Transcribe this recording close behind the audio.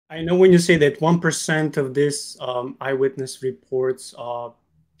I know when you say that 1% of this eyewitness reports,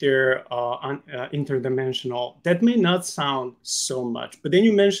 they're interdimensional. That may not sound so much, but then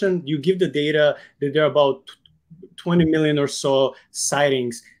you mentioned you give the data that there are about 20 million or so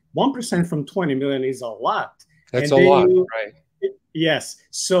sightings. 1% from 20 million is a lot. That's And a then lot, you, right? yes.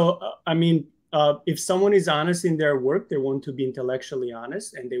 So, I mean, if someone is honest in their work, they want to be intellectually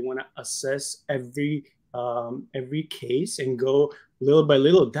honest and they want to assess every case and go little by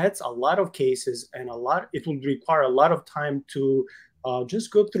little. That's a lot of cases and a lot, it will require a lot of time to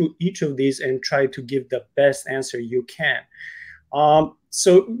just go through each of these and try to give the best answer you can.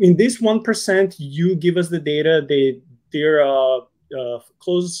 So in this 1%, you give us the data. They're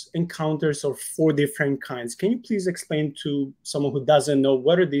close encounters of four different kinds. Can you please explain to someone who doesn't know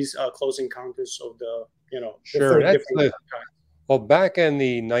what are these close encounters of the Sure. four That's different the kinds? Well, back in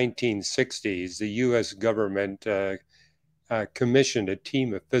the 1960s, the U.S. government commissioned a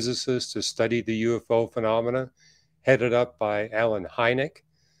team of physicists to study the UFO phenomena, headed up by Alan Hynek,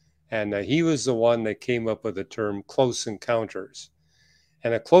 and he was the one that came up with the term close encounters.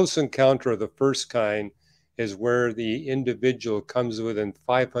 And a close encounter of the first kind is where the individual comes within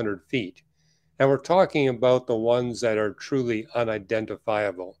 500 feet. And we're talking about the ones that are truly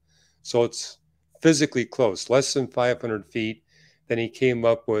unidentifiable. So it's physically close, less than 500 feet. Then he came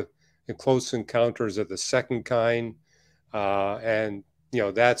up with the close encounters of the second kind. And,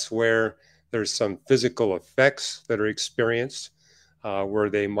 that's where there's some physical effects that are experienced, where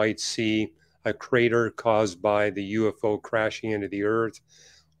they might see a crater caused by the UFO crashing into the earth,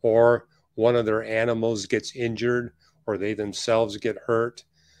 or one of their animals gets injured, or they themselves get hurt.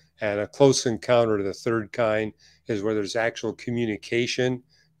 And a close encounter of the third kind is where there's actual communication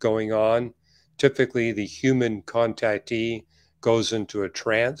going on. Typically, the human contactee goes into a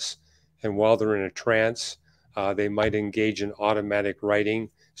trance, and while they're in a trance, they might engage in automatic writing.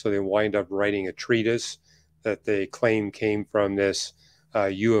 So they wind up writing a treatise that they claim came from this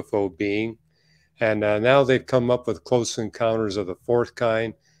UFO being. And now they've come up with close encounters of the fourth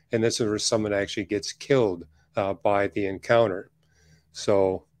kind, and this is where someone actually gets killed by the encounter.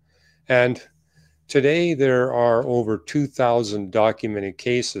 So, and today there are over 2,000 documented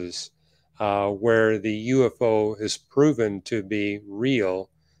cases where the UFO is proven to be real,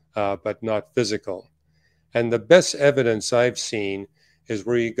 but not physical. And the best evidence I've seen is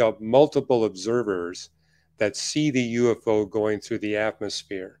where you got multiple observers that see the UFO going through the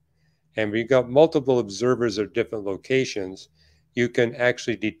atmosphere. And when you've got multiple observers at different locations, you can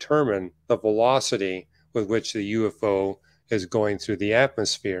actually determine the velocity with which the UFO is going through the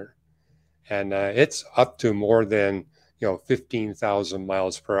atmosphere. And it's up to more than 15,000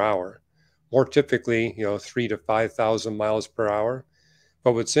 miles per hour. More typically, 3 to 5,000 miles per hour.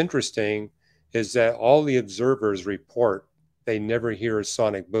 But what's interesting is that all the observers report they never hear a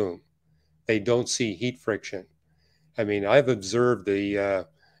sonic boom. They don't see heat friction. I mean, I've observed the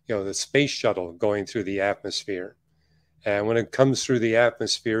space shuttle going through the atmosphere. And when it comes through the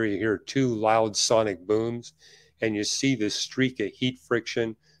atmosphere, you hear two loud sonic booms, and you see this streak of heat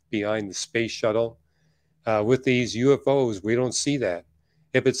friction behind the space shuttle. With these UFOs, we don't see that.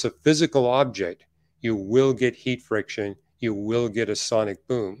 If it's a physical object, you will get heat friction, you will get a sonic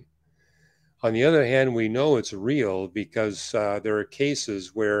boom. On the other hand, we know it's real because there are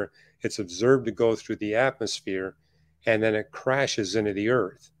cases where it's observed to go through the atmosphere and then it crashes into the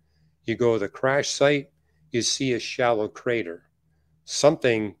earth. You go to the crash site, you see a shallow crater.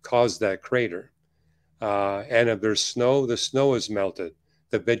 Something caused that crater. And if there's snow, the snow is melted.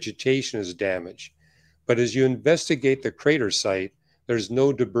 The vegetation is damaged. But as you investigate the crater site, there's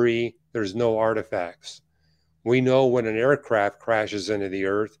no debris, there's no artifacts. We know when an aircraft crashes into the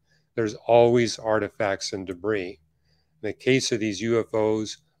earth, there's always artifacts and debris. In the case of these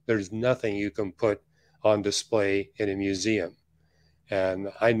UFOs, there's nothing you can put on display in a museum. And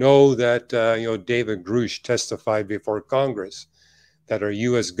I know that David Grush testified before Congress that our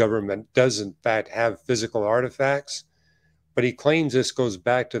U.S. government does in fact have physical artifacts, but he claims this goes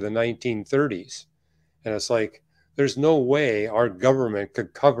back to the 1930s. And it's like, there's no way our government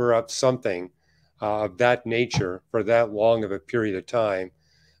could cover up something of that nature for that long of a period of time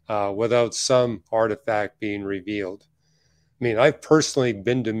without some artifact being revealed. I mean, I've personally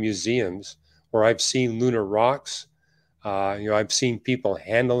been to museums where I've seen lunar rocks. I've seen people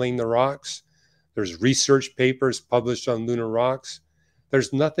handling the rocks. There's research papers published on lunar rocks.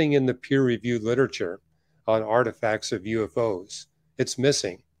 There's nothing in the peer-reviewed literature on artifacts of UFOs. It's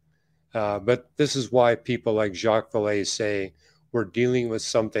missing. But this is why people like Jacques Vallée say we're dealing with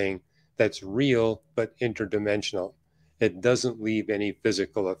something that's real but interdimensional. It doesn't leave any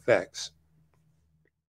physical effects.